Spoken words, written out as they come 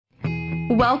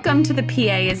Welcome to The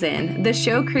PA is In, the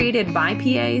show created by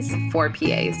PAs for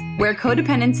PAs, where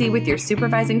codependency with your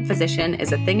supervising physician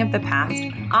is a thing of the past,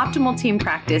 optimal team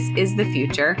practice is the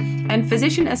future, and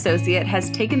physician associate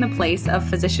has taken the place of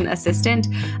physician assistant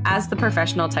as the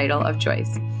professional title of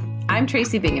choice. I'm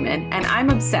Tracy Bingaman, and I'm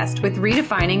obsessed with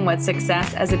redefining what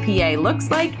success as a PA looks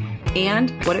like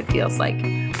and what it feels like.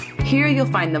 Here you'll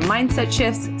find the mindset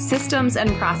shifts, systems,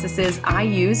 and processes I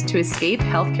use to escape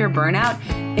healthcare burnout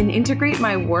and integrate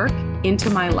my work into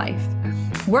my life.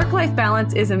 Work-life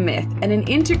balance is a myth, and an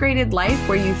integrated life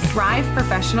where you thrive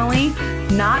professionally,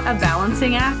 not a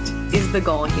balancing act, is the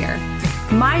goal here.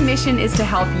 My mission is to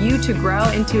help you to grow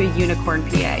into a unicorn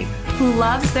PA who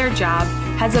loves their job,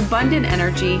 has abundant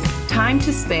energy, time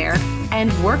to spare,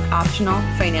 and work-optional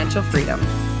financial freedom.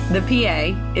 The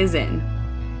PA is in.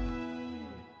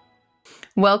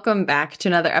 Welcome back to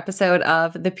another episode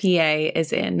of The PA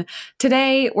is In.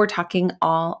 Today, we're talking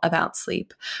all about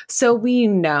sleep. So we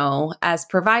know as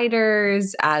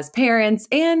providers, as parents,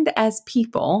 and as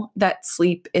people that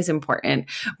sleep is important.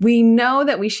 We know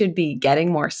that we should be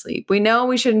getting more sleep. We know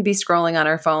we shouldn't be scrolling on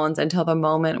our phones until the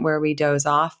moment where we doze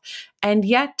off. And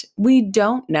yet we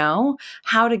don't know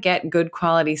how to get good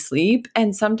quality sleep.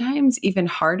 And sometimes even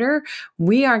harder,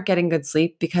 we aren't getting good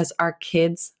sleep because our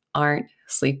kids aren't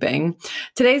sleeping.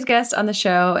 Today's guest on the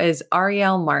show is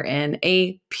Arielle Martin,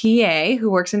 a PA who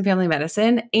works in family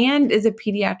medicine and is a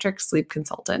pediatric sleep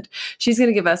consultant. She's going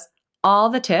to give us all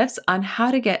the tips on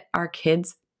how to get our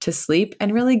kids to sleep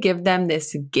and really give them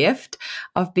this gift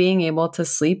of being able to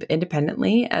sleep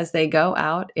independently as they go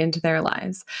out into their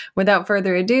lives. Without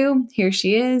further ado, here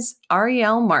she is,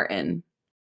 Arielle Martin.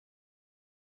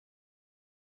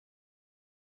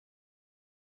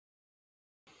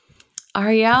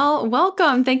 Arielle,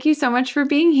 welcome. Thank you so much for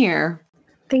being here.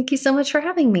 Thank you so much for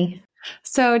having me.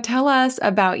 So tell us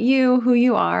about you, who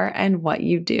you are, and what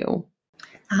you do.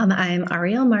 I'm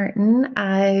Arielle Martin.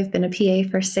 I've been a PA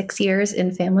for 6 years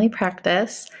in family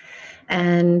practice.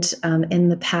 And in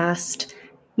the past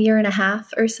year and a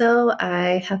half or so,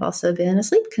 I have also been a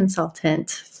sleep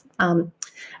consultant. A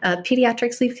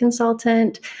pediatric sleep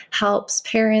consultant helps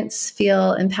parents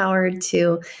feel empowered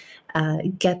to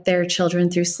get their children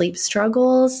through sleep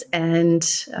struggles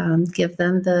and give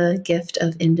them the gift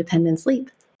of independent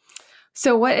sleep.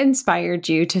 So what inspired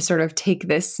you to sort of take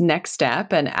this next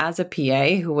step? And as a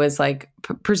PA who was like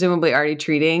presumably already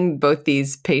treating both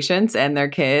these patients and their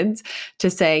kids to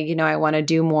say, you know, I want to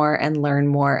do more and learn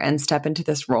more and step into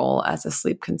this role as a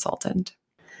sleep consultant?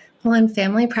 Well, in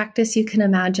family practice, you can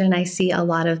imagine I see a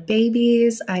lot of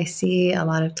babies, I see a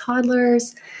lot of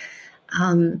toddlers,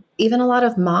 even a lot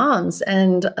of moms,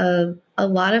 and a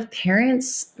lot of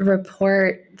parents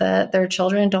report that their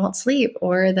children don't sleep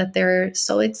or that they're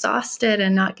so exhausted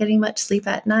and not getting much sleep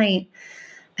at night.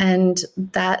 And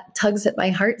that tugs at my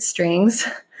heartstrings.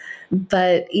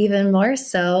 But even more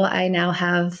so, I now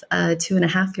have a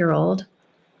 2.5-year-old.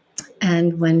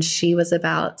 And when she was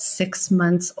about 6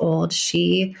 months old,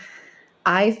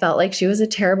 I felt like she was a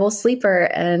terrible sleeper.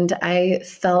 And I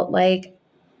felt like,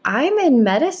 I'm in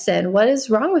medicine. What is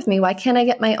wrong with me? Why can't I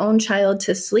get my own child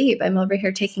to sleep? I'm over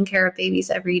here taking care of babies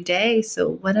every day.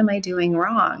 So what am I doing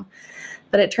wrong?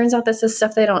 But it turns out this is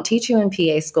stuff they don't teach you in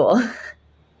PA school.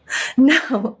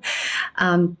 No.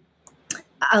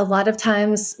 A lot of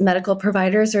times medical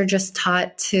providers are just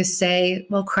taught to say,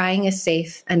 well, crying is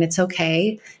safe and it's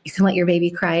okay. You can let your baby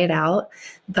cry it out.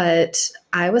 But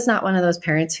I was not one of those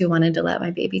parents who wanted to let my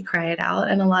baby cry it out.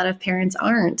 And a lot of parents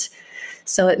aren't.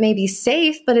 So it may be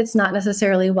safe, but it's not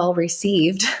necessarily well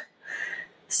received.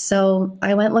 So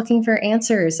I went looking for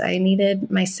answers. I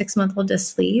needed my 6-month-old to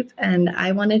sleep, and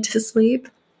I wanted to sleep.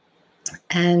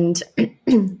 And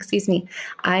excuse me,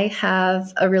 I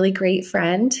have a really great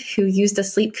friend who used a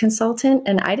sleep consultant,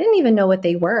 and I didn't even know what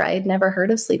they were. I had never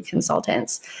heard of sleep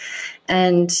consultants.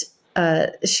 And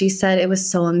she said it was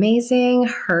so amazing.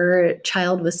 Her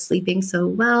child was sleeping so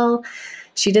well.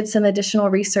 She did some additional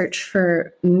research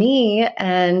for me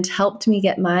and helped me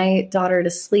get my daughter to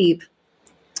sleep.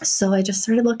 So I just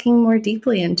started looking more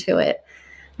deeply into it.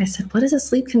 I said, what is a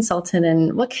sleep consultant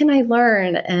and what can I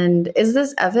learn? And is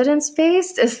this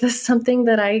evidence-based? Is this something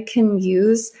that I can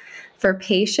use for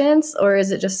patients? Or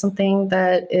is it just something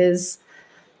that is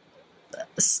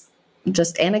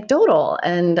just anecdotal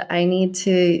and I need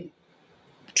to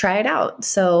try it out?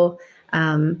 So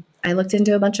I looked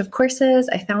into a bunch of courses.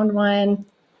 I found one.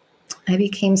 I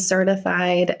became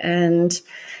certified, and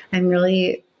I'm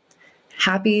really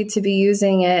happy to be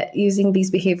using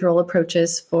these behavioral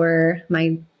approaches for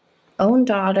my own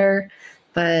daughter,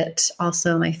 but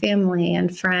also my family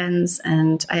and friends.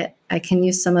 And I I can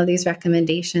use some of these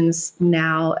recommendations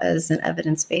now as an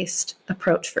evidence-based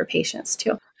approach for patients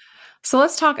too. So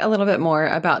let's talk a little bit more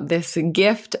about this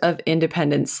gift of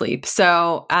independent sleep.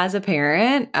 So as a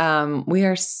parent, we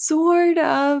are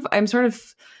I'm sort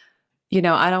of, I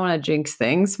don't want to jinx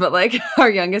things, but like our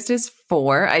youngest is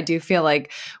 4. I do feel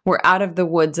like we're out of the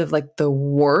woods of like the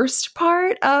worst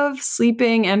part of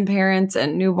sleeping and parents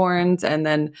and newborns and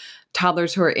then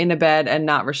toddlers who are in a bed and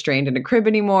not restrained in a crib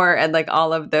anymore. And like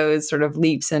all of those sort of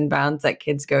leaps and bounds that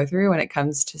kids go through when it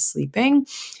comes to sleeping.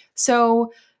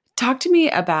 So talk to me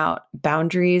about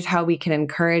boundaries, how we can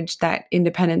encourage that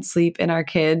independent sleep in our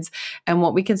kids, and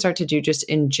what we can start to do just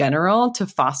in general to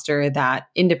foster that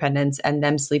independence and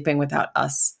them sleeping without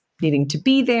us needing to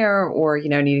be there or,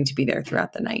 needing to be there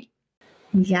throughout the night.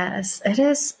 Yes, it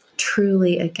is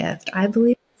truly a gift. I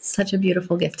believe it's such a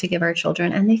beautiful gift to give our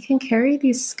children, and they can carry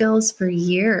these skills for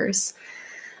years.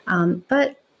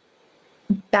 But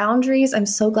boundaries, I'm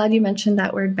so glad you mentioned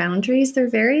that word boundaries. They're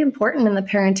very important in the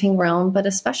parenting realm, but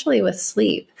especially with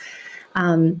sleep.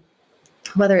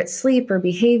 Whether it's sleep or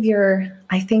behavior,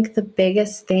 I think the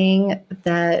biggest thing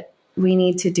that we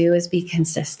need to do is be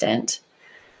consistent.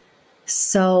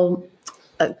 So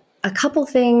a couple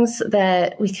things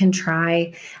that we can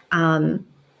try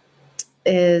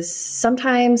is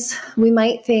sometimes we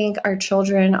might think our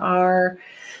children are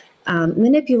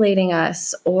manipulating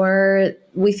us or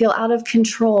we feel out of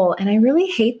control. And I really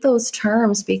hate those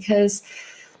terms because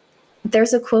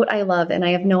there's a quote I love, and I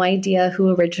have no idea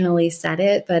who originally said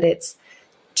it, but it's,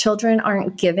 children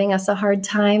aren't giving us a hard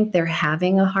time, they're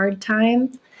having a hard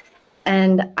time.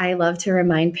 And I love to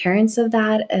remind parents of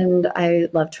that. And I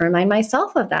love to remind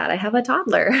myself of that. I have a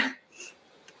toddler.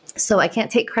 So I can't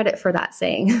take credit for that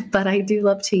saying, but I do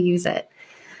love to use it.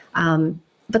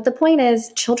 But the point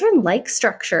is, children like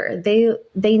structure.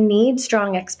 They need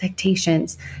strong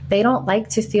expectations. They don't like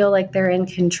to feel like they're in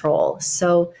control.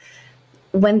 So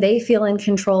when they feel in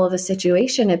control of a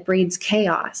situation, it breeds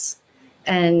chaos.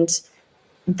 And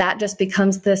that just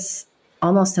becomes this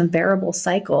almost unbearable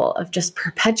cycle of just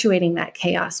perpetuating that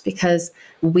chaos because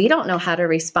we don't know how to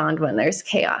respond when there's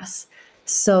chaos.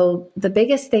 So the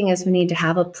biggest thing is we need to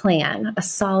have a plan, a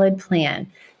solid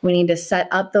plan. We need to set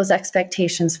up those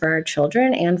expectations for our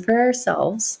children and for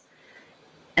ourselves.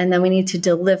 And then we need to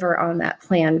deliver on that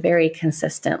plan very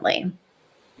consistently.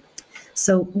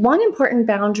 So one important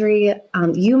boundary,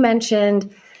 you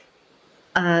mentioned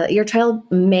your child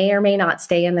may or may not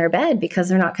stay in their bed because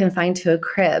they're not confined to a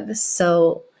crib.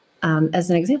 So as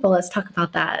an example, let's talk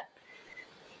about that.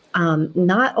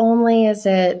 Not only is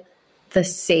it the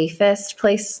safest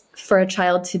place for a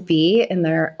child to be in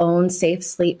their own safe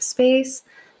sleep space,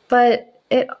 but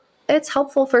it's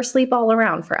helpful for sleep all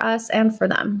around for us and for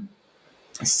them.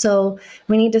 So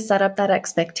we need to set up that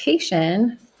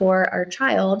expectation for our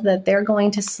child that they're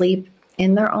going to sleep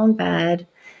in their own bed,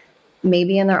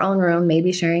 maybe in their own room,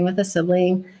 maybe sharing with a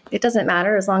sibling. It doesn't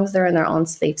matter as long as they're in their own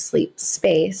safe sleep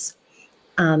space.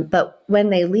 But when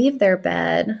they leave their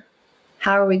bed,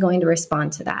 how are we going to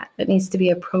respond to that? It needs to be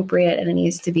appropriate and it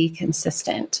needs to be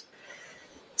consistent.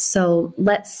 So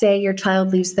let's say your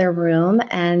child leaves their room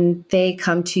and they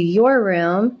come to your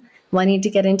room wanting to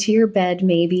get into your bed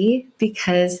maybe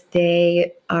because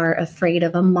they are afraid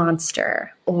of a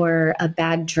monster or a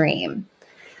bad dream,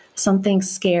 something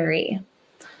scary.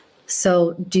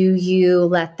 So do you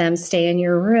let them stay in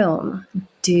your room?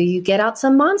 Do you get out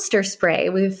some monster spray?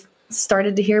 We've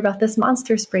started to hear about this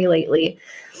monster spray lately.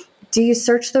 Do you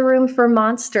search the room for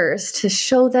monsters to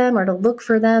show them or to look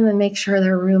for them and make sure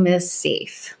their room is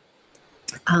safe?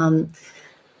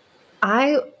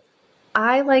 I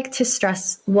like to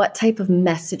stress what type of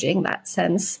messaging that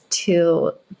sends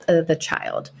to the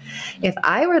child. If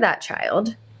I were that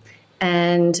child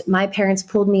and my parents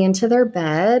pulled me into their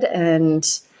bed and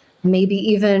maybe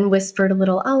even whispered a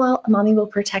little, oh, well, mommy will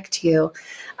protect you.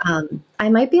 I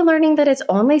might be learning that it's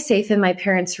only safe in my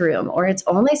parents' room or it's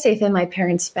only safe in my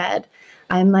parents' bed.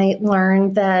 I might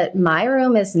learn that my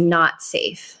room is not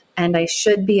safe and I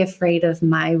should be afraid of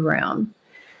my room.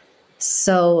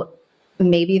 So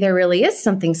maybe there really is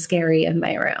something scary in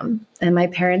my room and my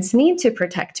parents need to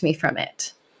protect me from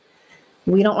it.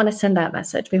 We don't want to send that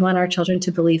message. We want our children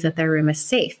to believe that their room is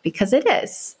safe because it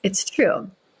is. It's true.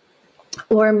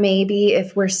 Or maybe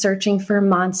if we're searching for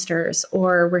monsters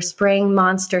or we're spraying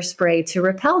monster spray to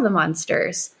repel the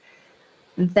monsters,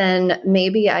 then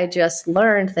maybe I just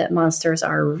learned that monsters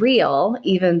are real,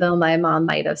 even though my mom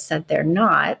might have said they're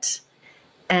not.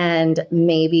 And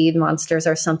maybe monsters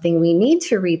are something we need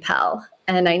to repel,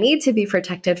 and I need to be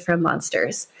protected from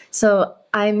monsters. So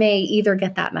I may either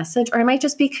get that message or I might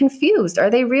just be confused. Are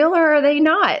they real or are they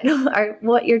not?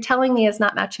 What you're telling me is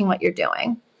not matching what you're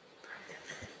doing.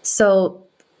 So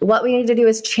what we need to do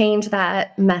is change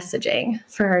that messaging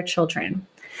for our children.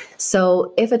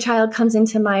 So if a child comes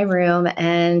into my room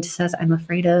and says, I'm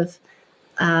afraid of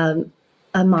a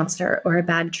monster or a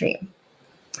bad dream,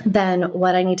 then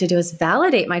what I need to do is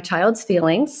validate my child's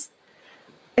feelings.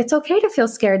 It's okay to feel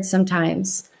scared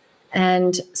sometimes.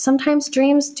 And sometimes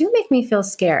dreams do make me feel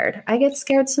scared. I get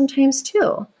scared sometimes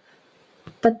too.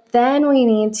 But then we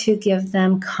need to give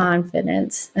them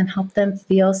confidence and help them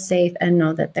feel safe and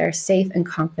know that they're safe and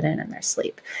confident in their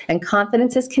sleep. And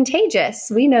confidence is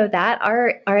contagious. We know that.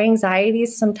 Our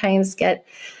anxieties sometimes get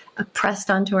pressed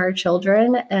onto our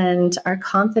children, and our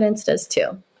confidence does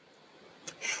too.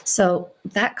 So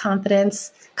that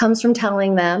confidence comes from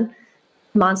telling them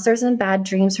monsters and bad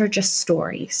dreams are just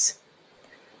stories.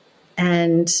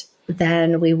 And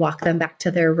then we walk them back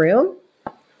to their room.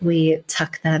 We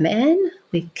tuck them in,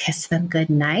 we kiss them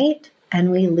goodnight,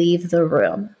 and we leave the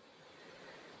room.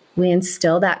 We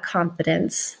instill that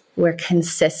confidence. We're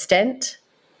consistent.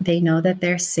 They know that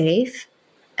they're safe.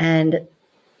 And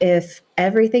if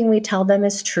everything we tell them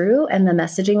is true and the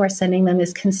messaging we're sending them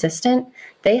is consistent,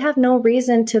 they have no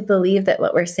reason to believe that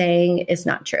what we're saying is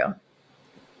not true.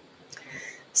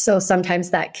 So sometimes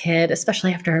that kid,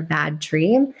 especially after a bad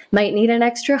dream, might need an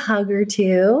extra hug or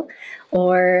two,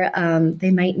 or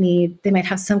they might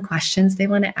have some questions they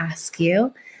want to ask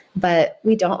you, but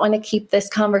we don't want to keep this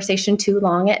conversation too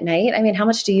long at night. I mean, how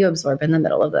much do you absorb in the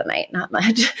middle of the night? Not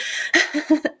much.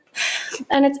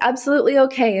 And it's absolutely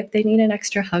okay if they need an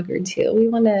extra hug or two. We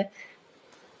want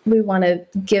to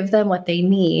give them what they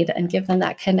need and give them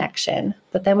that connection,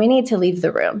 but then we need to leave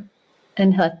the room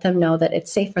and let them know that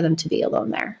it's safe for them to be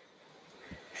alone there.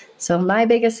 So my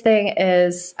biggest thing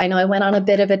is, I know I went on a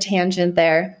bit of a tangent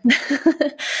there,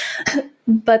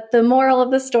 but the moral of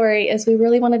the story is we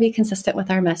really want to be consistent with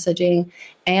our messaging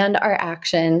and our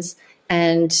actions,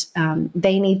 and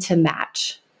they need to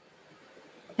match.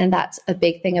 And that's a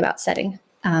big thing about starting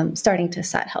to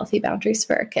set healthy boundaries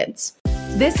for our kids.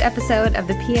 This episode of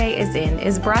The PA is In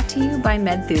is brought to you by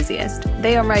Medthusiast.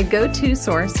 They are my go-to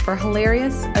source for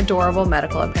hilarious, adorable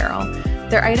medical apparel.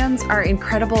 Their items are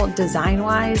incredible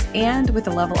design-wise and with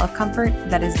a level of comfort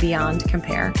that is beyond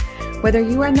compare. Whether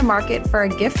you are in the market for a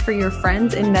gift for your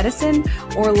friends in medicine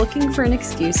or looking for an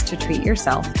excuse to treat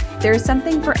yourself, there is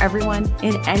something for everyone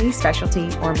in any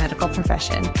specialty or medical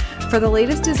profession. For the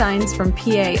latest designs from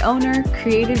PA owner,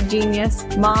 creative genius,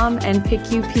 mom, and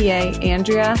PICU PA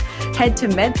Andrea, head to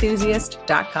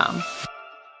medthusiast.com.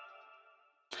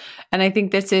 And I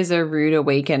think this is a rude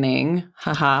awakening.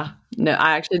 Haha. No,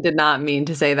 I actually did not mean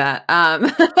to say that.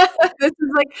 This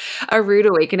is like a rude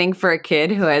awakening for a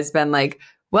kid who has been like,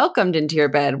 welcomed into your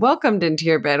bed, welcomed into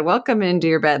your bed, welcome into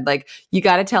your bed. Like, you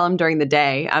got to tell them during the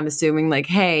day. I'm assuming like,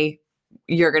 hey,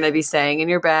 you're going to be staying in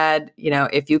your bed. You know,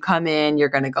 if you come in, you're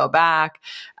going to go back.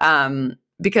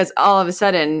 Because all of a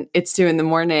sudden it's 2 a.m.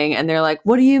 and they're like,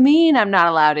 what do you mean I'm not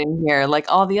allowed in here? Like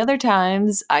all the other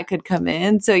times I could come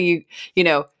in. So you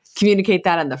communicate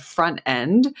that on the front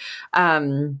end.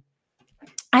 And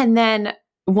then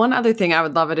one other thing I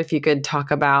would love it if you could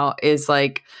talk about is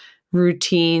like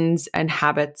routines and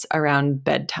habits around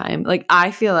bedtime. Like, I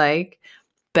feel like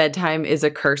bedtime is a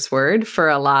curse word for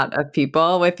a lot of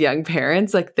people with young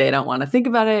parents. Like, they don't want to think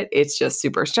about it. It's just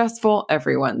super stressful.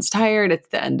 Everyone's tired. It's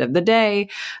the end of the day.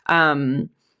 And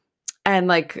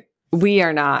like, we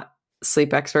are not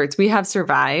sleep experts. We have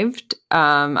survived.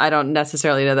 I don't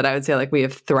necessarily know that I would say like we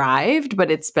have thrived,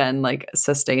 but it's been like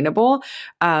sustainable.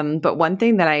 But one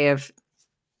thing that I have,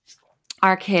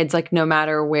 our kids, like no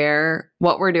matter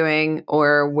what we're doing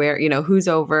or where, who's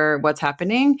over, what's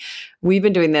happening, we've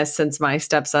been doing this since my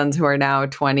stepsons, who are now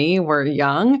 20, were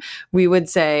young. We would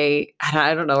say,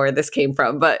 I don't know where this came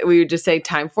from, but we would just say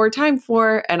time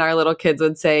for, and our little kids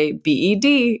would say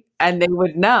BED. And they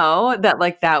would know that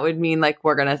like, that would mean like,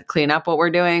 we're going to clean up what we're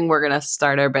doing. We're going to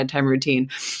start our bedtime routine.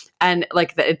 And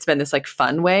like, it's been this like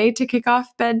fun way to kick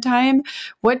off bedtime.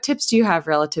 What tips do you have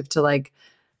relative to like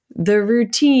the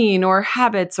routine or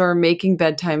habits or making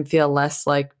bedtime feel less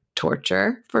like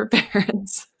torture for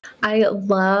parents? I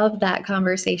love that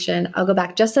conversation. I'll go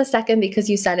back just a second because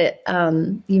you said it.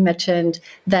 You mentioned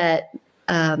that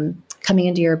coming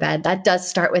into your bed, that does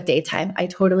start with daytime. I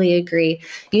totally agree.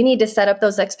 You need to set up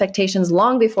those expectations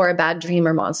long before a bad dream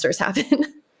or monsters happen.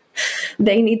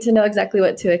 They need to know exactly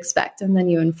what to expect, and then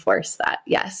you enforce that.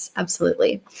 Yes,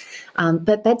 absolutely.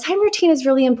 But bedtime routine is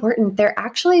really important. There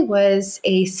actually was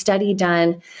a study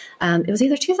done. It was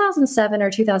either 2007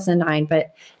 or 2009,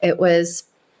 but it was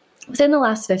within the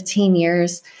last 15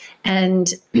 years.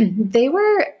 And they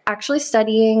were actually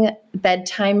studying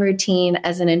bedtime routine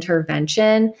as an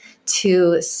intervention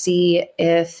to see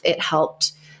if it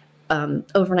helped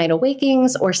overnight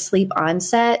awakings or sleep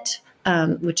onset,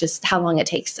 which is how long it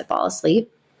takes to fall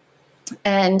asleep.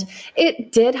 And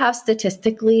it did have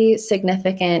statistically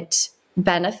significant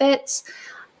benefits.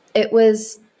 It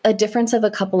was a difference of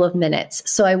a couple of minutes.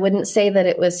 So I wouldn't say that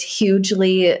it was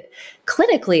hugely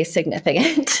clinically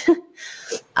significant.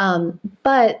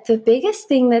 But the biggest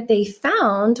thing that they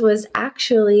found was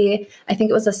actually, I think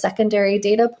it was a secondary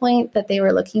data point that they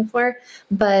were looking for,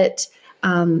 but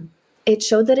it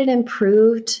showed that it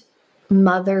improved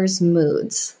mothers'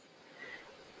 moods.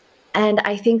 And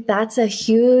I think that's a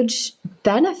huge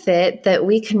benefit that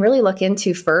we can really look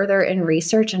into further in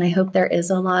research. And I hope there is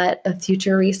a lot of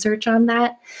future research on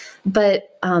that.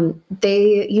 But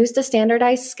they used a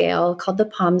standardized scale called the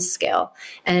POMS scale.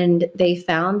 And they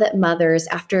found that mothers,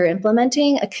 after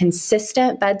implementing a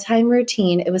consistent bedtime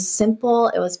routine, it was simple,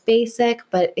 it was basic,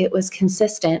 but it was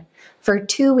consistent for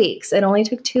 2 weeks. It only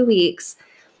took 2 weeks.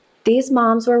 These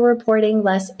moms were reporting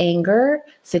less anger,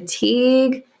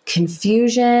 fatigue,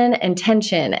 confusion, and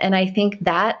tension. And I think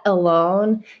that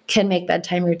alone can make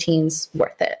bedtime routines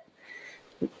worth it.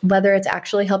 Whether it's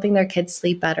actually helping their kids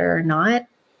sleep better or not,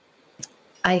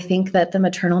 I think that the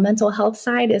maternal mental health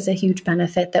side is a huge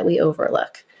benefit that we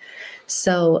overlook.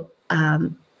 So,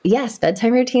 yes,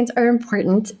 bedtime routines are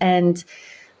important. And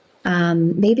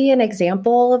maybe an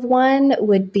example of one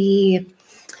would be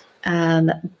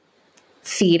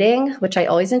feeding, which I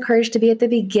always encourage to be at the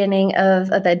beginning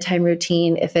of a bedtime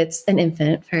routine if it's an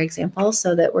infant, for example,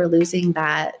 so that we're losing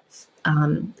that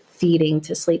feeding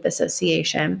to sleep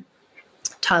association.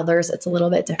 Toddlers, it's a little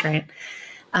bit different.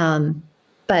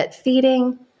 But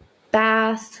feeding,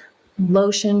 bath,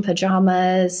 lotion,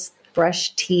 pajamas,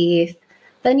 brush teeth,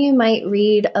 then you might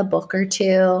read a book or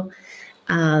two.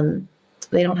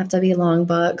 They don't have to be long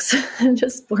books,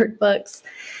 just board books.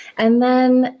 And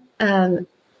then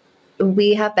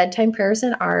we have bedtime prayers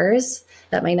in ours.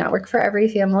 That might not work for every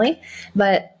family,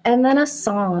 and then a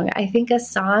song. I think a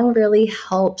song really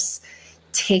helps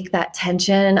take that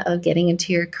tension of getting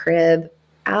into your crib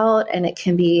out, and it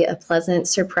can be a pleasant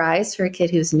surprise for a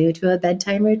kid who's new to a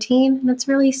bedtime routine. And it's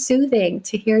really soothing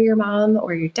to hear your mom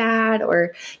or your dad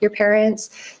or your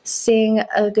parents sing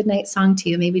a goodnight song to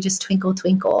you, maybe just Twinkle,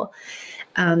 Twinkle.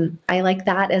 I like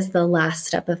that as the last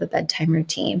step of a bedtime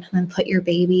routine. And then put your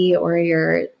baby or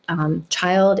your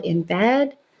child in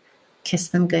bed, kiss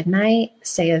them goodnight,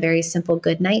 say a very simple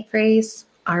goodnight phrase.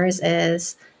 Ours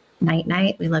is night,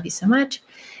 night. We love you so much.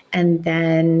 And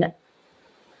then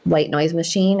white noise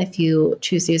machine. If you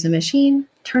choose to use a machine,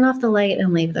 turn off the light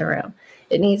and leave the room.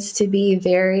 It needs to be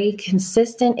very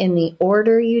consistent in the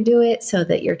order you do it so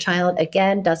that your child,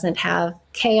 again, doesn't have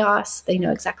chaos. They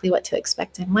know exactly what to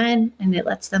expect and when, and it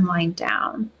lets them wind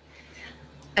down.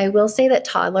 I will say that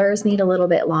toddlers need a little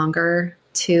bit longer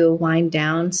to wind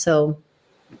down. So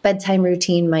bedtime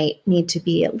routine might need to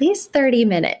be at least 30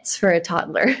 minutes for a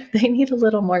toddler. They need a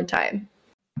little more time.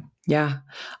 Yeah.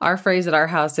 Our phrase at our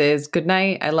house is good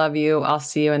night. I love you. I'll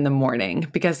see you in the morning,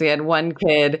 because we had one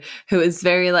kid who was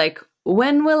very like,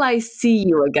 when will I see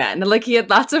you again? Like he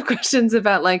had lots of questions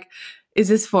about like, is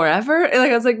this forever? And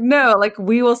like I was like, no, like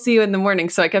we will see you in the morning.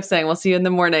 So I kept saying, we'll see you in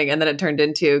the morning. And then it turned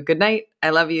into good night.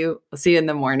 I love you. We'll see you in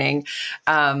the morning.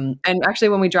 And actually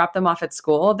when we drop them off at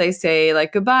school, they say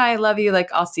like, goodbye, I love you.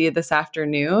 Like, I'll see you this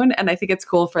afternoon. And I think it's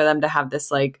cool for them to have this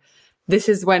like, this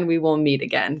is when we will meet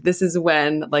again. This is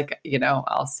when, like, you know,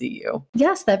 I'll see you.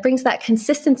 Yes, that brings that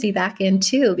consistency back in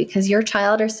too, because your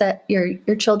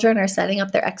children are setting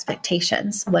up their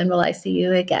expectations. When will I see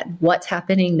you again? What's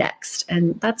happening next?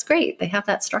 And that's great. They have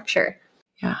that structure.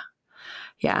 Yeah.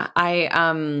 Yeah.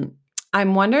 I'm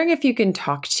wondering if you can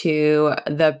talk to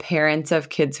the parents of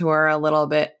kids who are a little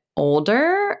bit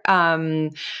older.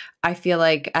 I feel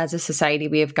like as a society,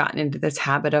 we have gotten into this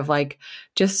habit of like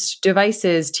just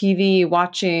devices, TV,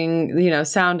 watching, you know,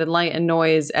 sound and light and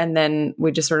noise. And then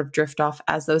we just sort of drift off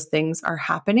as those things are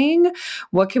happening.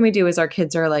 What can we do as our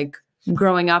kids are like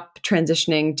growing up,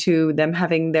 transitioning to them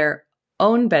having their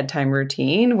own bedtime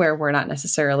routine where we're not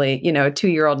necessarily, you know, a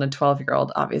 2-year-old and a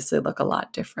 12-year-old obviously look a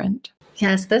lot different?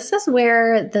 Yes, this is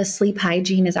where the sleep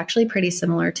hygiene is actually pretty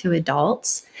similar to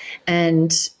adults.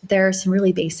 And there are some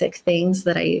really basic things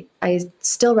that I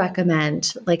still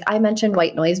recommend. Like I mentioned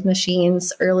white noise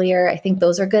machines earlier. I think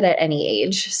those are good at any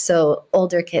age. So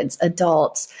older kids,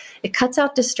 adults, it cuts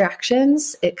out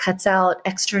distractions. It cuts out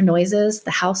extra noises,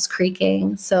 the house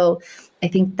creaking. So I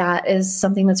think that is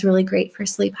something that's really great for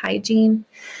sleep hygiene.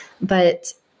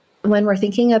 But when we're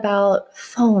thinking about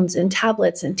phones and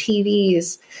tablets and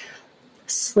TVs,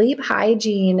 sleep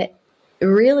hygiene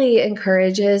really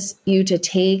encourages you to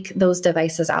take those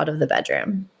devices out of the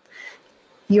bedroom.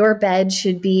 Your bed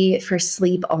should be for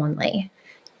sleep only.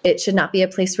 It should not be a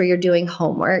place where you're doing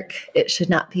homework. It should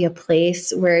not be a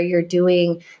place where you're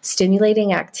doing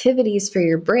stimulating activities for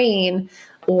your brain,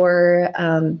 or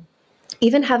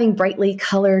even having brightly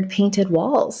colored painted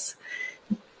walls.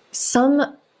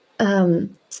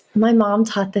 My mom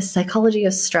taught this psychology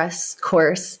of stress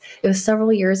course. It was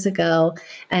several years ago,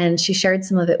 and she shared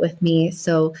some of it with me.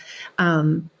 So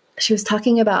she was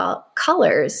talking about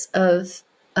colors of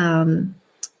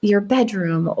your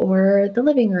bedroom or the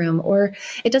living room, or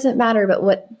it doesn't matter, but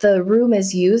what the room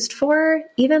is used for,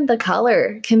 even the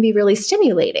color can be really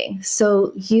stimulating.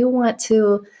 So you want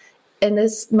to, and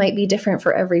this might be different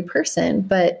for every person,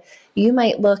 but you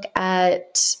might look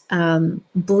at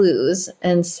blues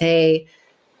and say,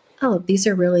 oh, these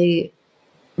are really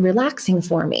relaxing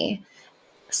for me.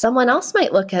 Someone else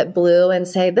might look at blue and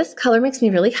say, this color makes me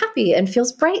really happy and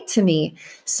feels bright to me.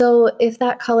 So if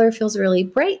that color feels really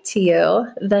bright to you,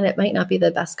 then it might not be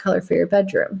the best color for your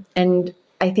bedroom. And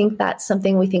I think that's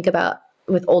something we think about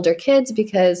with older kids,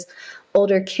 because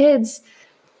older kids,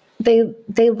 they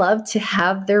love to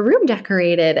have their room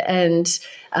decorated and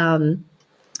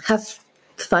have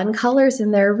fun colors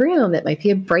in their room. It might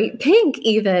be a bright pink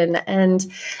even. And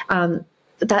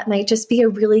that might just be a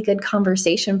really good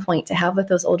conversation point to have with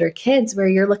those older kids, where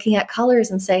you're looking at colors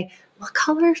and say, what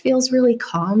color feels really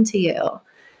calm to you?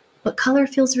 What color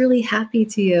feels really happy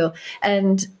to you?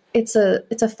 And it's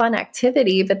a fun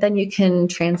activity, but then you can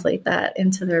translate that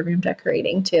into their room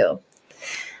decorating too.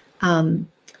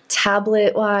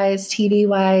 Tablet wise, TV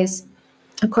wise,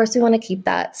 of course, we want to keep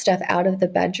that stuff out of the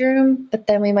bedroom, but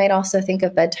then we might also think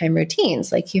of bedtime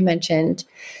routines, like you mentioned.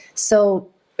 So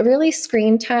really,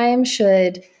 screen time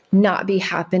should not be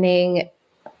happening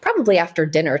probably after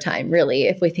dinner time, really,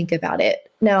 if we think about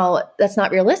it. Now, that's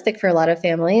not realistic for a lot of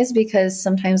families, because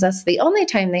sometimes that's the only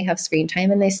time they have screen time,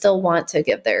 and they still want to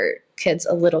give their kids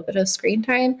a little bit of screen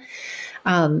time.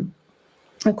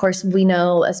 Of course, we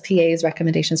know as PAs,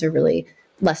 recommendations are really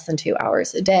less than 2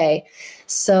 hours a day.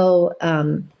 So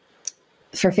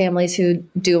for families who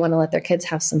do want to let their kids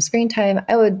have some screen time,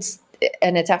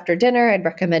 and it's after dinner, I'd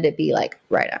recommend it be like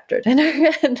right after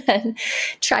dinner, and then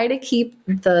try to keep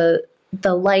the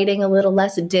lighting a little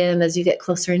less dim as you get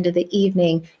closer into the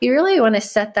evening. You really want to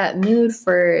set that mood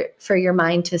for your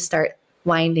mind to start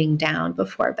winding down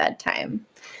before bedtime.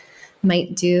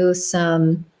 Might do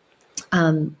some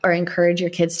or encourage your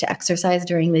kids to exercise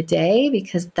during the day,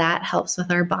 because that helps with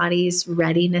our body's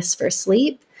readiness for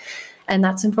sleep. And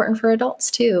that's important for adults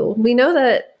too. We know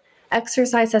that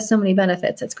exercise has so many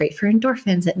benefits. It's great for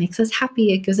endorphins. It makes us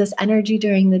happy. It gives us energy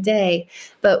during the day.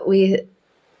 But we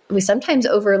sometimes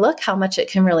overlook how much it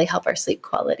can really help our sleep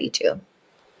quality too.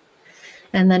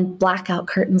 And then blackout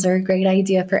curtains are a great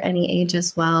idea for any age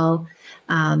as well.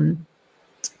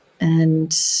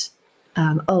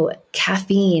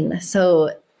 Caffeine. So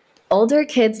older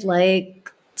kids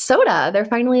like soda. They're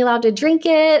finally allowed to drink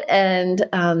it. And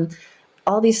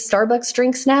all these Starbucks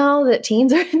drinks now that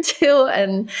teens are into,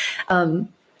 and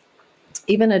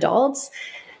even adults.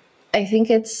 I think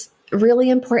it's really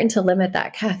important to limit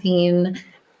that caffeine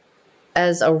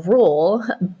as a rule,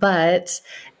 but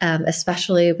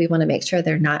especially we want to make sure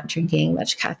they're not drinking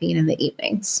much caffeine in the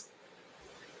evenings,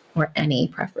 or any,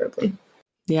 preferably.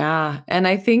 Yeah. And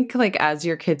I think like as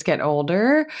your kids get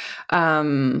older,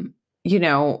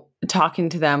 talking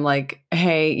to them like,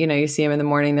 hey, you see them in the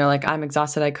morning, they're like, I'm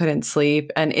exhausted, I couldn't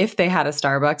sleep. And if they had a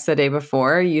Starbucks the day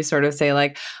before, you sort of say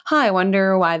like, hi, I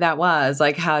wonder why that was.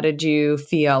 Like, how did you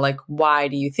feel? Like, why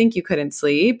do you think you couldn't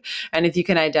sleep? And if you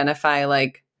can identify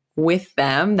like with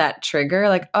them that trigger,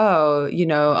 like, oh,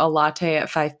 a latte at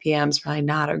 5 p.m. is probably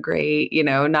not a great,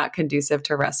 not conducive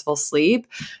to restful sleep.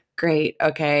 Great.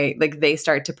 Okay. Like they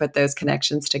start to put those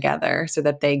connections together so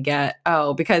that they get,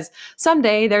 because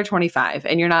someday they're 25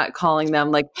 and you're not calling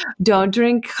them like, don't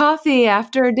drink coffee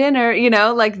after dinner,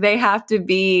 like they have to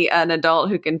be an adult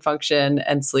who can function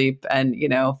and sleep and,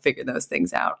 figure those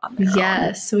things out on their own.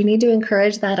 Yes. We need to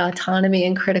encourage that autonomy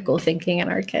and critical thinking in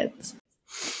our kids.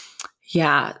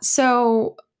 Yeah.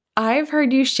 So I've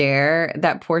heard you share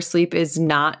that poor sleep is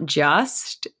not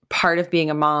just part of being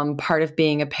a mom, part of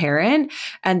being a parent.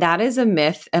 And that is a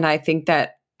myth. And I think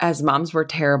that as moms, we're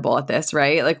terrible at this,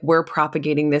 right? Like we're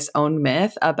propagating this own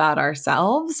myth about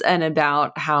ourselves and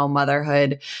about how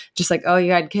motherhood, just like, oh,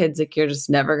 you had kids, like you're just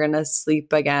never going to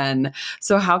sleep again.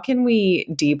 So how can we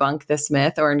debunk this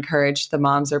myth or encourage the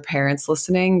moms or parents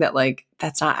listening that like,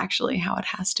 that's not actually how it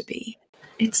has to be?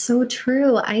 It's so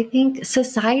true. I think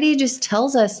society just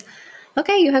tells us,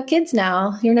 okay, you have kids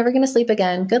now. You're never going to sleep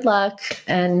again. Good luck.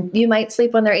 And you might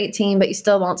sleep when they're 18, but you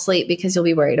still won't sleep because you'll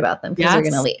be worried about them because you're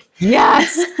going to leave.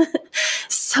 Yes.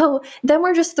 So then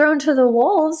we're just thrown to the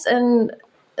wolves. And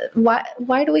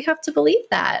why do we have to believe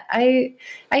that? I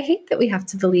hate that we have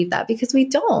to believe that because we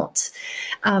don't.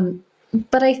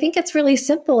 But I think it's really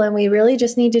simple, and we really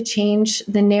just need to change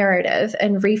the narrative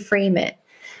and reframe it.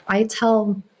 I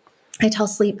tell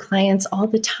sleep clients all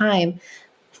the time,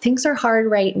 things are hard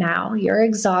right now. You're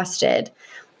exhausted.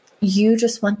 You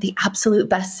just want the absolute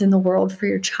best in the world for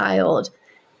your child.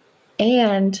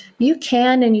 And you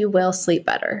can and you will sleep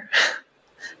better.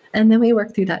 And then we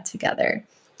work through that together.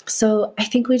 So I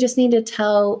think we just need to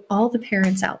tell all the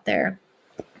parents out there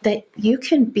that you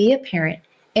can be a parent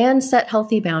and set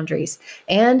healthy boundaries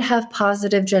and have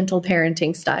positive, gentle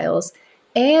parenting styles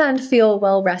and feel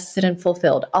well rested and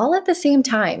fulfilled all at the same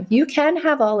time. You can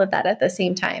have all of that at the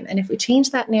same time. And if we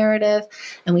change that narrative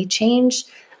and we change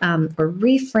or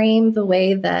reframe the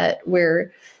way that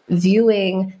we're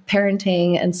viewing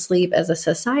parenting and sleep as a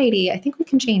society, I think we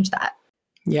can change that.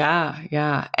 Yeah,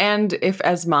 yeah. And if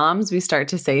as moms, we start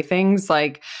to say things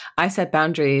like, I set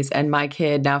boundaries and my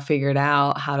kid now figured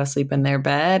out how to sleep in their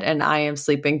bed and I am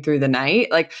sleeping through the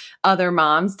night, like other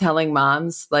moms telling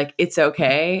moms, like, it's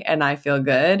okay and I feel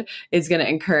good, is going to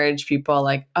encourage people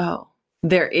like, oh,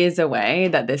 there is a way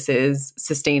that this is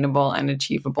sustainable and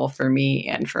achievable for me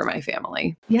and for my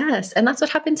family. Yes. And that's what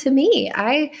happened to me.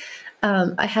 I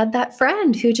had that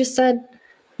friend who just said,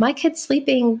 my kid's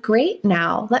sleeping great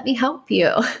now. Let me help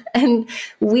you. And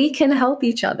we can help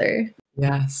each other.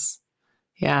 Yes.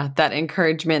 Yeah. That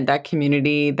encouragement, that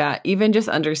community, that even just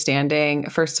understanding,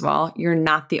 first of all, you're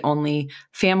not the only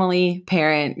family,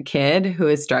 parent, kid who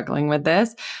is struggling with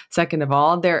this. Second of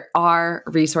all, there are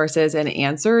resources and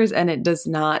answers, and it does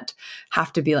not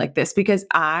have to be like this, because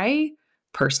I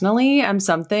personally I'm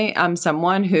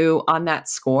someone who, on that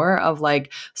score of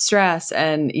like stress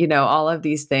and, all of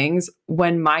these things,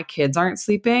 when my kids aren't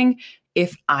sleeping,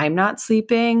 if I'm not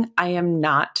sleeping, I am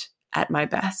not at my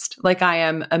best. Like, I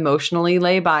am emotionally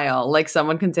labile. Like,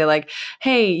 someone can say like,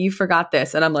 hey, you forgot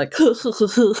this. And I'm like,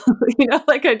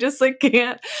 like I just like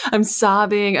can't, I'm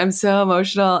sobbing. I'm so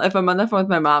emotional. If I'm on the phone with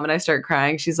my mom and I start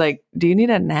crying, she's like, do you need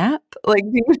a nap? Like,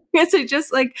 is it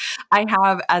just like, I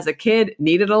have as a kid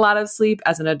needed a lot of sleep.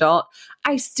 As an adult,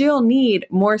 I still need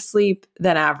more sleep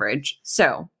than average.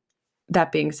 So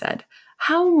that being said,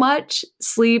 how much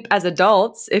sleep as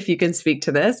adults, if you can speak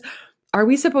to this, are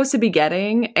we supposed to be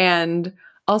getting? And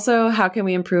also, how can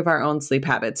we improve our own sleep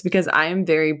habits? Because I am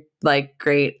very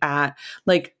great at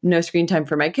no screen time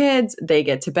for my kids. They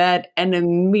get to bed and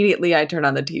immediately I turn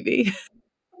on the TV.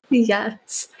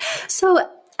 Yes. So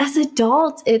as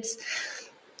adults,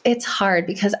 it's hard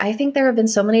because I think there have been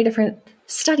so many different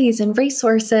studies and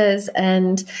resources.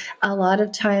 And a lot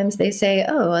of times they say,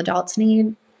 oh, adults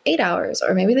need 8 hours,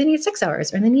 or maybe they need 6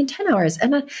 hours, or they need 10 hours.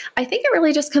 And I think it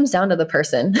really just comes down to the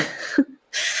person.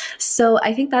 So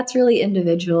I think that's really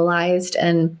individualized,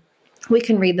 and we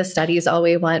can read the studies all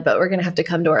we want, but we're going to have to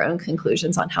come to our own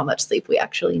conclusions on how much sleep we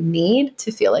actually need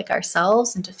to feel like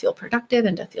ourselves and to feel productive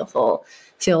and to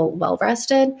feel well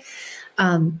rested.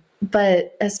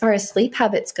 But as far as sleep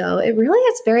habits go, it really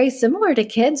is very similar to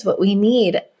kids, what we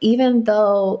need, even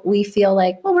though we feel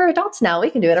like, well, we're adults now.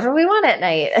 We can do whatever we want at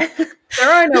night. There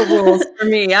are no rules for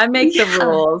me. I make the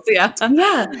rules. Yeah.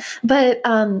 Yeah. But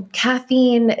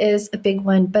caffeine is a big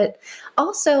one. But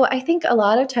also, I think a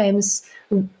lot of times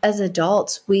as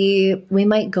adults, we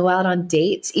might go out on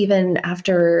dates even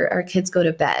after our kids go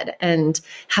to bed, and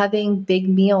having big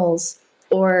meals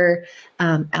or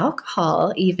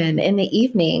alcohol even in the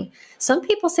evening. Some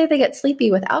people say they get sleepy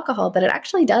with alcohol, but it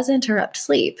actually does interrupt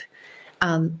sleep.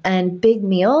 And big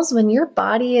meals, when your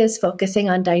body is focusing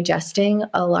on digesting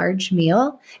a large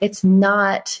meal, it's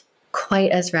not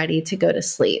quite as ready to go to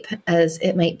sleep as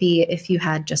it might be if you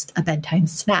had just a bedtime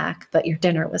snack, but your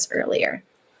dinner was earlier.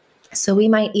 So we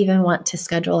might even want to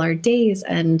schedule our days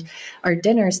and our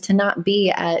dinners to not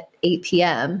be at 8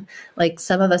 p.m. like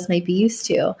some of us might be used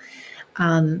to.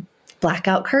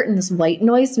 Blackout curtains, white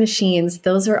noise machines,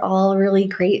 those are all really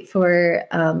great for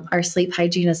our sleep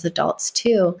hygiene as adults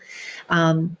too.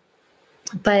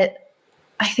 But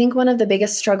I think one of the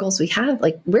biggest struggles we have,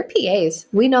 we're PAs.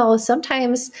 We know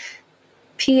sometimes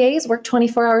PAs work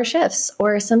 24-hour shifts,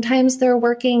 or sometimes they're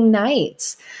working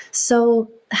nights. So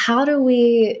how do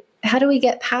we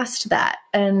get past that?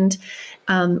 And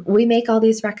we make all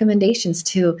these recommendations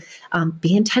to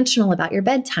be intentional about your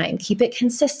bedtime, keep it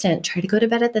consistent, try to go to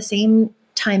bed at the same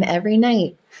time every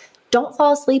night, don't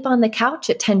fall asleep on the couch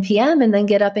at 10 p.m. and then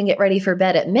get up and get ready for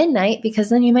bed at midnight, because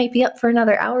then you might be up for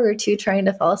another hour or two trying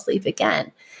to fall asleep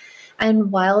again.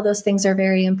 And while those things are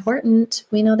very important,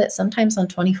 we know that sometimes on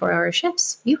 24-hour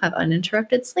shifts, you have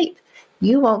uninterrupted sleep.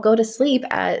 You won't go to sleep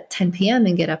at 10 p.m.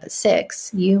 and get up at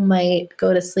 6. You might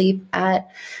go to sleep at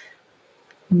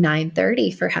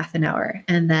 9:30 for half an hour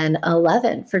and then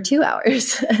 11 for 2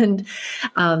 hours. And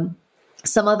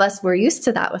some of us were used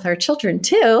to that with our children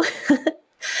too.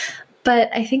 But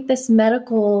I think this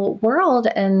medical world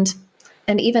and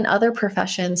even other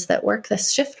professions that work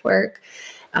this shift work,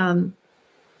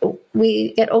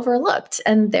 we get overlooked.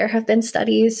 And there have been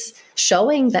studies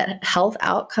showing that health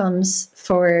outcomes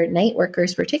for night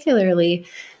workers particularly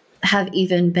have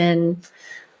even been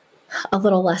a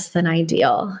little less than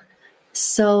ideal.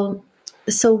 So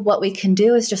what we can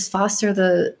do is just foster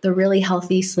the really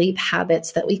healthy sleep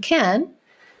habits that we can,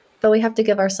 but we have to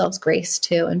give ourselves grace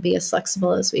too and be as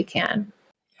flexible as we can.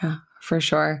 Yeah, for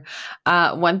sure.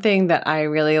 One thing that I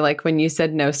really like when you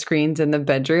said no screens in the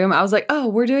bedroom, I was like, oh,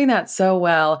 we're doing that so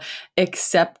well,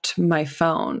 except my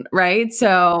phone, right?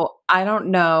 So I don't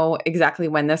know exactly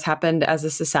when this happened as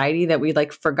a society that we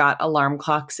like forgot alarm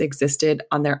clocks existed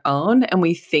on their own. And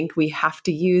we think we have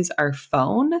to use our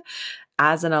phone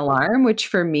as an alarm, which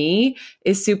for me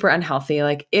is super unhealthy.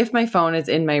 Like if my phone is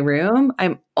in my room,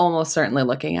 I'm almost certainly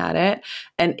looking at it.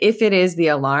 And if it is the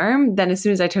alarm, then as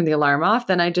soon as I turn the alarm off,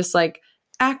 then I just like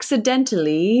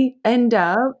accidentally end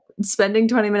up spending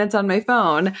 20 minutes on my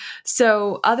phone.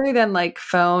 So other than like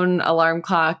phone, alarm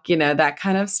clock, that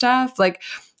kind of stuff, like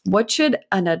what should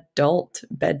an adult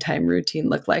bedtime routine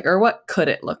look like, or what could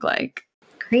it look like?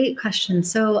 Great question.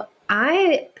 So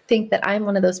I think that I'm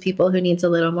one of those people who needs a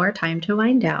little more time to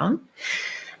wind down.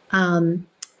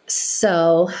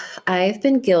 So I've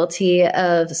been guilty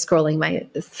of scrolling my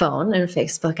phone and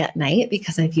Facebook at night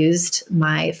because I've used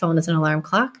my phone as an alarm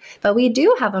clock, but we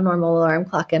do have a normal alarm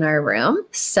clock in our room.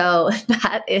 So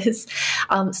that is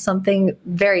something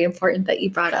very important that you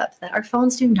brought up, that our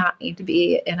phones do not need to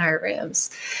be in our rooms.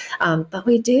 But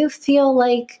we do feel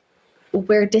like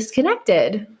we're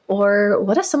disconnected. Or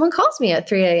what if someone calls me at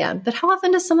 3 a.m.? But how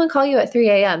often does someone call you at 3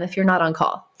 a.m. if you're not on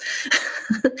call?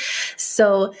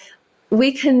 So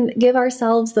we can give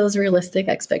ourselves those realistic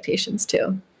expectations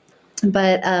too.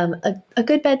 But a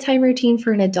good bedtime routine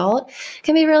for an adult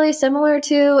can be really similar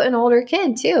to an older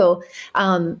kid too.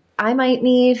 I might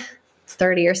need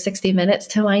 30 or 60 minutes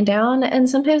to wind down. And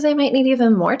sometimes I might need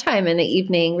even more time in the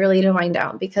evening really to wind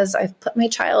down because I've put my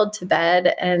child to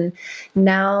bed and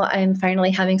now I'm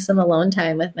finally having some alone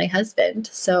time with my husband.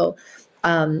 So,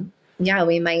 yeah,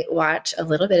 we might watch a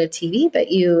little bit of TV,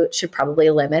 but you should probably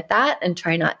limit that and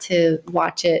try not to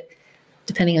watch it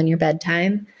depending on your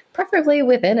bedtime, preferably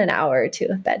within an hour or two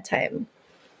of bedtime.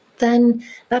 Then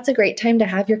that's a great time to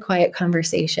have your quiet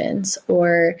conversations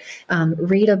or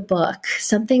read a book,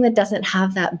 something that doesn't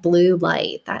have that blue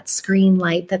light, that screen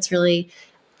light that's really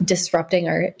disrupting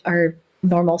our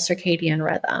normal circadian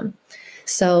rhythm.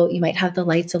 So you might have the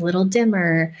lights a little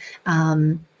dimmer.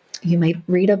 You might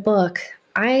read a book.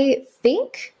 I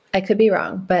think, I could be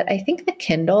wrong, but I think the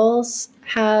Kindles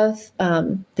have,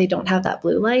 they don't have that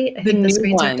blue light. I think the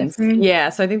screens are different. Yeah.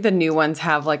 So I think the new ones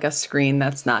have like a screen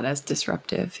that's not as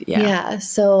disruptive. Yeah. Yeah.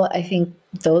 So I think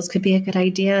those could be a good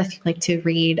idea if you like to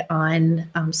read on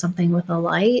something with a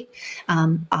light.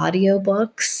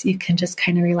 Audiobooks, you can just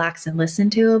kind of relax and listen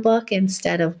to a book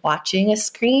instead of watching a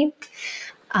screen.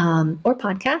 Or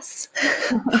podcasts.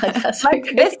 Podcasts like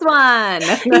this one.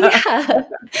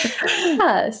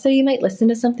 Yeah. So you might listen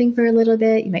to something for a little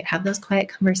bit. You might have those quiet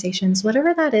conversations,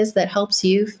 whatever that is that helps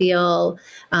you feel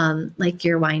like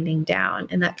you're winding down.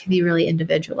 And that can be really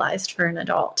individualized for an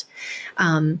adult.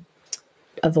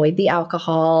 Avoid the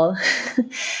alcohol.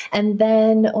 And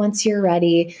then once you're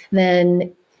ready,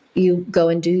 then you go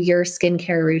and do your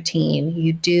skincare routine.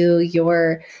 You do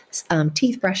your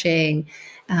teeth brushing,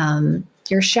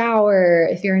 your shower,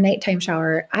 if you're a nighttime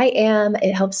shower.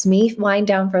 It helps me wind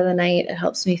down for the night. It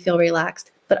helps me feel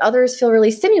relaxed, but others feel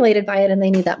really stimulated by it and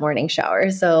they need that morning shower.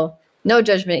 So no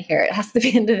judgment here. It has to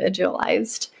be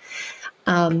individualized.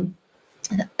 Then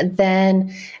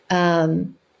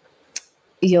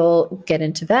you'll get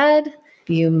into bed.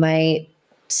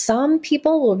 Some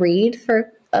people will read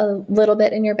for a little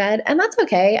bit in your bed, and that's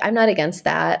okay. I'm not against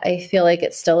that. I feel like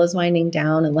it still is winding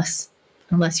down unless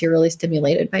you're really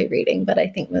stimulated by reading. But I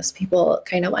think most people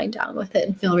kind of wind down with it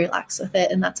and feel relaxed with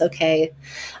it, and that's okay.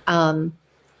 And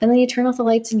then you turn off the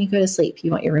lights and you go to sleep.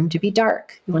 You want your room to be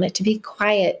dark. You want it to be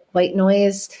quiet. White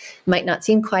noise might not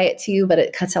seem quiet to you, but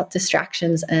it cuts out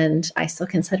distractions, and I still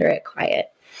consider it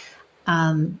quiet.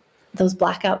 those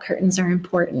blackout curtains are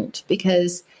important,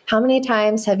 because how many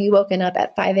times have you woken up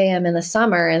at 5 a.m. in the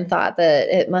summer and thought that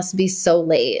it must be so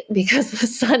late because the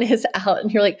sun is out,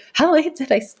 and you're like, how late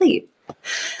did I sleep?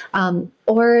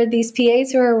 Or these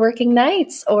PAs who are working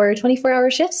nights or 24-hour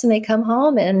shifts, and they come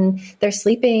home and they're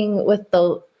sleeping with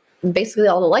basically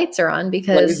all the lights are on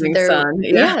because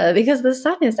because the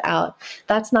sun is out.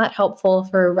 That's not helpful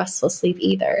for restful sleep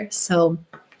either. So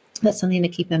that's something to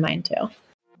keep in mind too.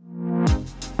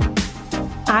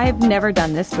 I've never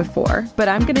done this before, but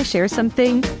I'm going to share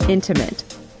something intimate,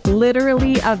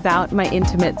 literally about my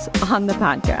intimates on the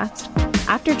podcast.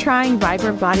 After trying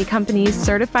Vibrant Body Company's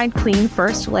certified clean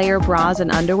first layer bras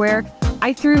and underwear,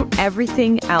 I threw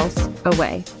everything else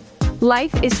away.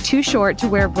 Life is too short to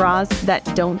wear bras that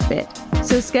don't fit.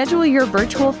 So schedule your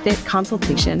virtual fit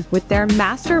consultation with their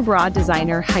master bra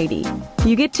designer, Heidi.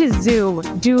 You get to Zoom,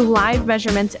 do live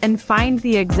measurements, and find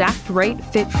the exact right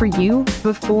fit for you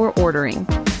before ordering.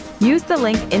 Use the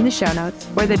link in the show notes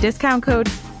or the discount code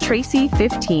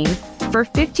Tracy15 for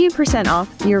 15%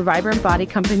 off your Vibrant Body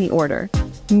Company order.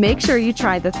 Make sure you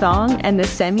try the thong and the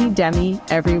semi-demi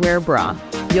everywhere bra.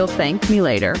 You'll thank me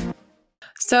later.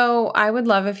 So I would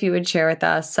love if you would share with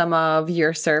us some of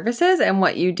your services and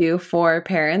what you do for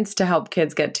parents to help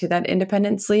kids get to that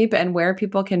independent sleep, and where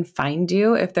people can find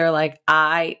you if they're like,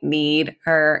 I need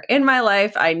her in my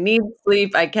life. I need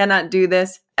sleep. I cannot do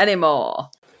this anymore.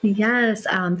 Yes.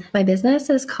 My business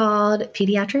is called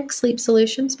Pediatric Sleep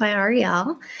Solutions by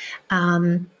Ariel.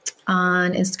 On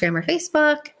Instagram or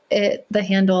Facebook, the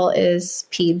handle is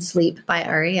Ped Sleep by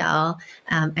Ariel.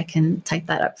 I can type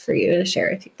that up for you to share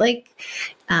if you'd like.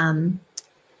 The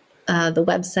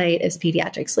website is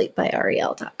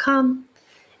pediatricsleepbyariel.com.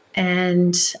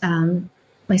 And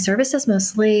my services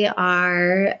mostly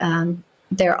are,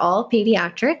 they're all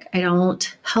pediatric. I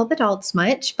don't help adults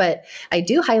much, but I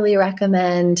do highly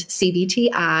recommend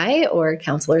CBTI or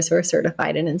counselors who are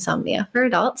certified in insomnia for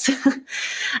adults.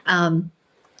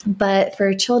 But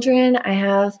for children, I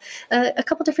have a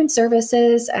couple different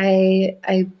services. I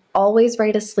always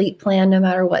write a sleep plan no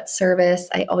matter what service.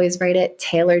 I always write it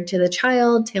tailored to the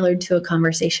child, tailored to a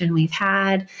conversation we've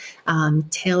had,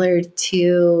 tailored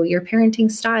to your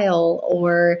parenting style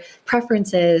or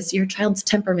preferences, your child's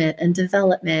temperament and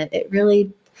development.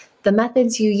 The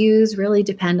methods you use really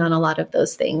depend on a lot of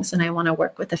those things, and I want to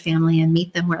work with the family and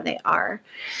meet them where they are.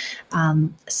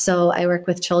 So I work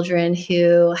with children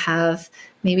who have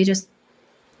maybe just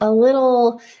a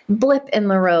little blip in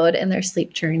the road in their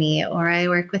sleep journey, or I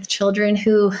work with children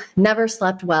who never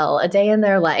slept well a day in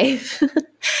their life.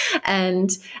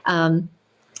 And I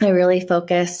really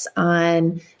focus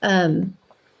on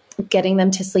getting them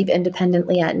to sleep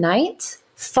independently at night,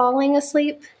 falling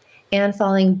asleep, and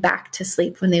falling back to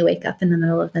sleep when they wake up in the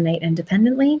middle of the night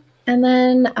independently. And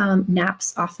then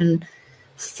naps often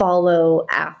follow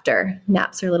after.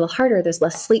 Naps are a little harder. There's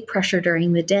less sleep pressure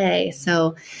during the day.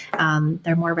 So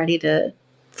they're more ready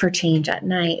for change at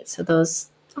night. So those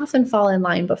often fall in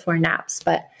line before naps.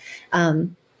 But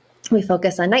we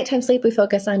focus on nighttime sleep. We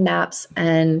focus on naps.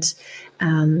 And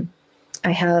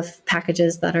I have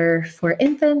packages that are for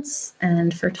infants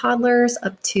and for toddlers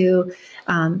up to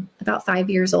about 5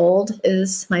 years old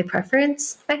is my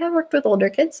preference. I have worked with older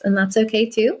kids, and that's okay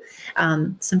too.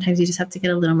 Sometimes you just have to get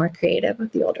a little more creative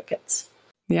with the older kids.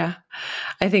 Yeah.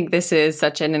 I think this is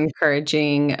such an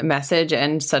encouraging message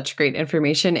and such great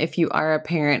information. If you are a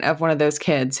parent of one of those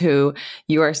kids who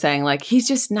you are saying like, he's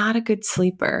just not a good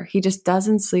sleeper. He just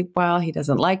doesn't sleep well. He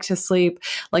doesn't like to sleep.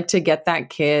 Like, to get that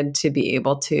kid to be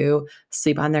able to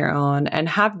sleep on their own and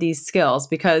have these skills,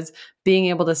 because being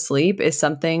able to sleep is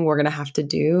something we're going to have to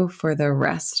do for the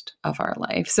rest of our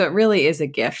life. So it really is a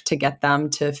gift to get them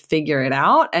to figure it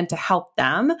out and to help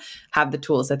them have the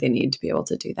tools that they need to be able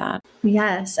to do that.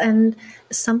 Yes. And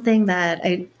something that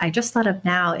I just thought of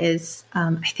now is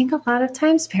I think a lot of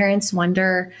times parents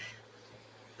wonder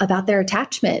about their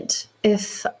attachment.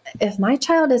 If my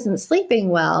child isn't sleeping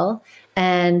well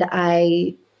and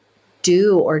I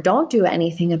do or don't do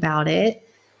anything about it,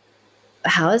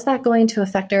 how is that going to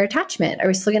affect our attachment? Are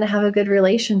we still going to have a good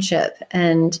relationship?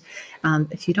 And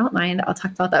if you don't mind, I'll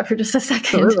talk about that for just a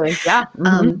second. Absolutely. Yeah.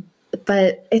 Mm-hmm.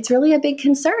 But it's really a big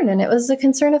concern. And it was a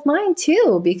concern of mine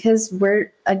too, because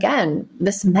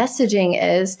this messaging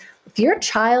is, if your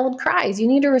child cries, you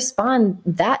need to respond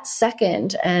that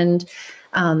second. And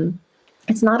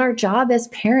it's not our job as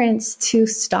parents to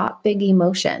stop big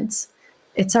emotions.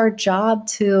 It's our job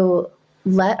to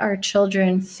let our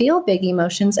children feel big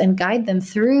emotions and guide them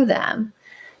through them,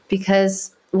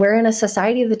 because we're in a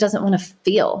society that doesn't want to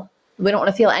feel. We don't want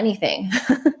to feel anything.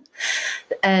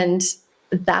 And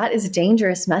that is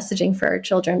dangerous messaging for our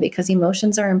children because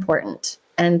emotions are important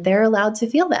and they're allowed to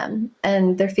feel them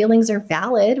and their feelings are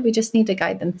valid. We just need to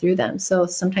guide them through them. So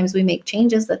sometimes we make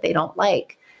changes that they don't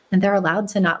like and they're allowed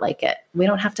to not like it. We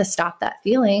don't have to stop that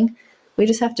feeling. We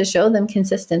just have to show them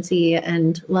consistency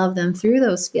and love them through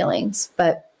those feelings.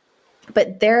 But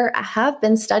there have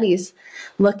been studies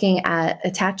looking at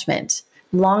attachment,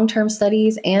 long-term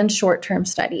studies and short-term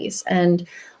studies. And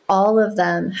all of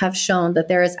them have shown that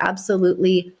there is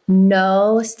absolutely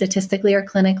no statistically or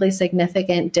clinically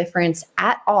significant difference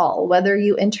at all, whether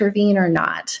you intervene or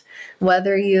not,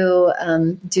 whether you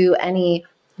do any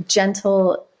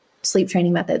gentle sleep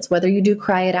training methods, whether you do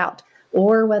cry it out,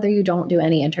 or whether you don't do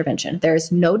any intervention.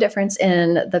 There's no difference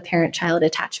in the parent-child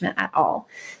attachment at all.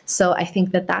 So I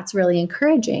think that that's really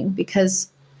encouraging because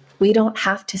we don't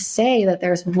have to say that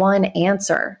there's one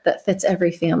answer that fits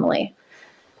every family.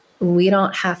 We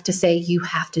don't have to say you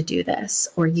have to do this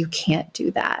or you can't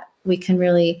do that. We can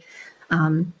really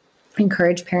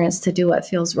encourage parents to do what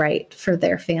feels right for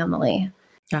their family.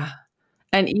 Yeah.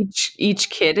 And each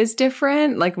kid is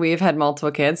different. Like we've had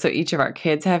multiple kids, so each of our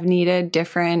kids have needed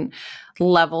different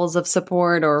levels of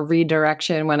support or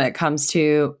redirection when it comes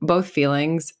to both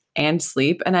feelings and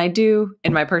sleep. And I do,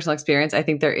 in my personal experience, I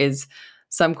think there is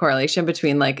some correlation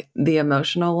between like the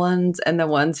emotional ones and the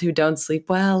ones who don't sleep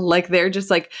well. Like they're just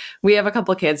like, we have a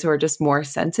couple of kids who are just more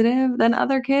sensitive than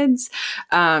other kids.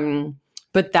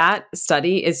 But that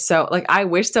study is so like, I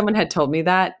wish someone had told me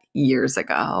that years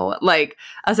ago. Like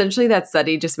essentially that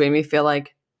study just made me feel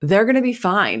like they're going to be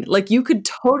fine. Like you could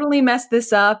totally mess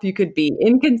this up. You could be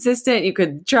inconsistent. You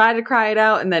could try to cry it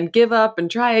out and then give up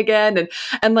and try again.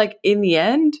 And like in the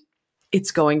end,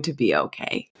 it's going to be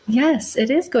okay. Yes, it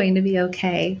is going to be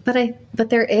okay. But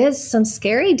there is some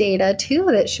scary data too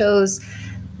that shows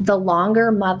the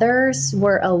longer mothers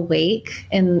were awake,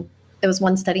 and it was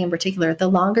one study in particular, the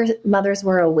longer mothers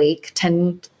were awake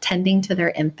tending to their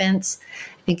infants,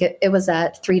 I think it was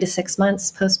at 3 to 6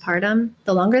 months postpartum,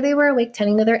 the longer they were awake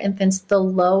tending to their infants, the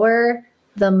lower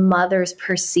the mother's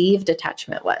perceived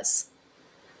attachment was.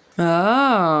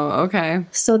 Oh, okay.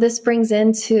 So this brings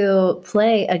into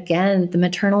play, again, the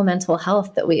maternal mental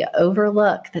health that we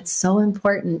overlook. That's so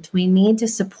important. We need to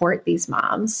support these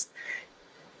moms.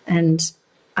 And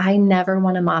I never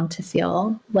want a mom to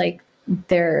feel like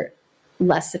they're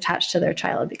less attached to their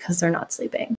child because they're not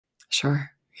sleeping. Sure.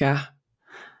 Yeah.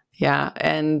 Yeah.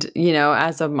 And, you know,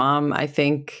 as a mom, I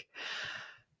think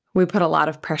we put a lot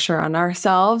of pressure on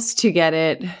ourselves to get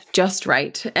it just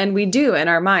right. And we do in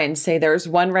our minds say there's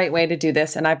one right way to do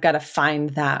this and I've got to find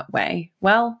that way.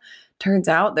 Well, turns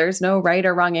out there's no right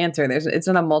or wrong answer. It's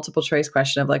not a multiple choice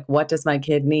question of like, what does my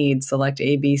kid need? Select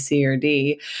A, B, C, or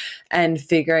D, and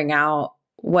figuring out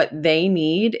what they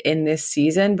need in this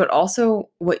season, but also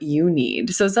what you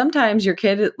need. So sometimes your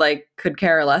kid like could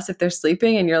care less if they're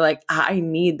sleeping and you're like, I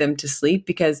need them to sleep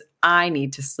because I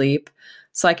need to sleep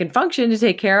so I can function to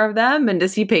take care of them and to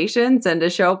see patients and to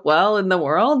show up well in the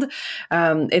world.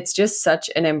 It's just such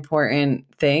an important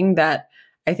thing that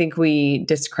I think we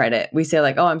discredit. We say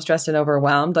like, oh, I'm stressed and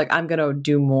overwhelmed. Like I'm going to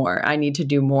do more. I need to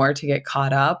do more to get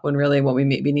caught up, when really what we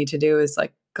maybe need to do is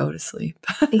like go to sleep.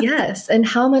 Yes. And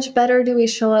how much better do we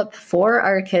show up for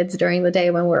our kids during the day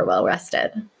when we're well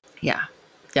rested? Yeah.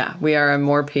 Yeah. We are a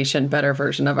more patient, better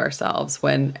version of ourselves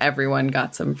when everyone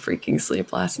got some freaking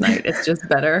sleep last night. It's just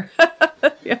better.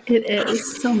 Yeah. It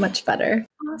is so much better.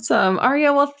 Awesome.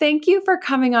 Aria, well, thank you for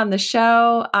coming on the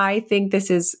show. I think this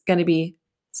is going to be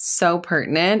so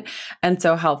pertinent and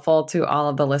so helpful to all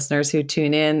of the listeners who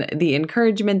tune in, the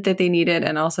encouragement that they needed,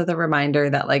 and also the reminder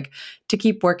that like to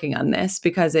keep working on this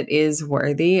because it is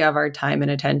worthy of our time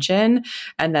and attention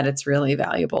and that it's really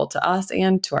valuable to us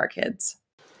and to our kids.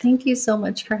 Thank you so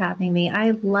much for having me.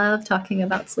 I love talking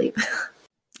about sleep.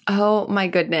 Oh my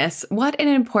goodness. What an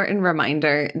important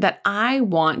reminder that I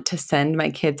want to send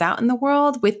my kids out in the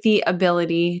world with the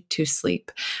ability to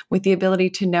sleep, with the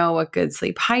ability to know what good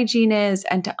sleep hygiene is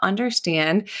and to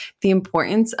understand the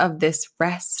importance of this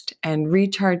rest and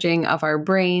recharging of our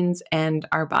brains and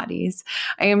our bodies.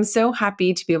 I am so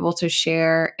happy to be able to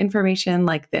share information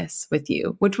like this with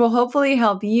you, which will hopefully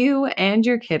help you and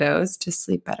your kiddos to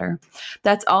sleep better.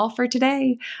 That's all for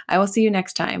today. I will see you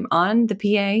next time on The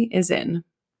PA is In.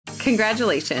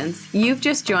 Congratulations, you've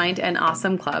just joined an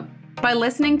awesome club. By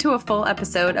listening to a full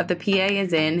episode of The PA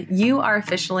is In, you are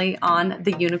officially on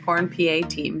the Unicorn PA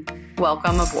team.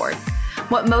 Welcome aboard.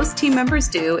 What most team members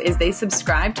do is they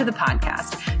subscribe to the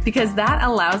podcast because that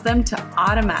allows them to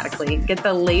automatically get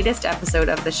the latest episode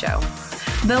of the show.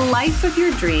 The life of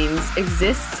your dreams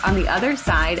exists on the other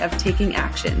side of taking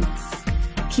action.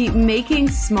 Keep making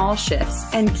small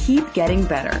shifts and keep getting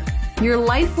better. Your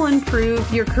life will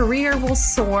improve, your career will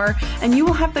soar, and you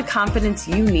will have the confidence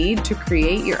you need to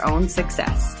create your own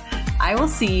success. I will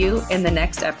see you in the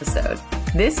next episode.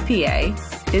 This PA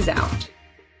is out.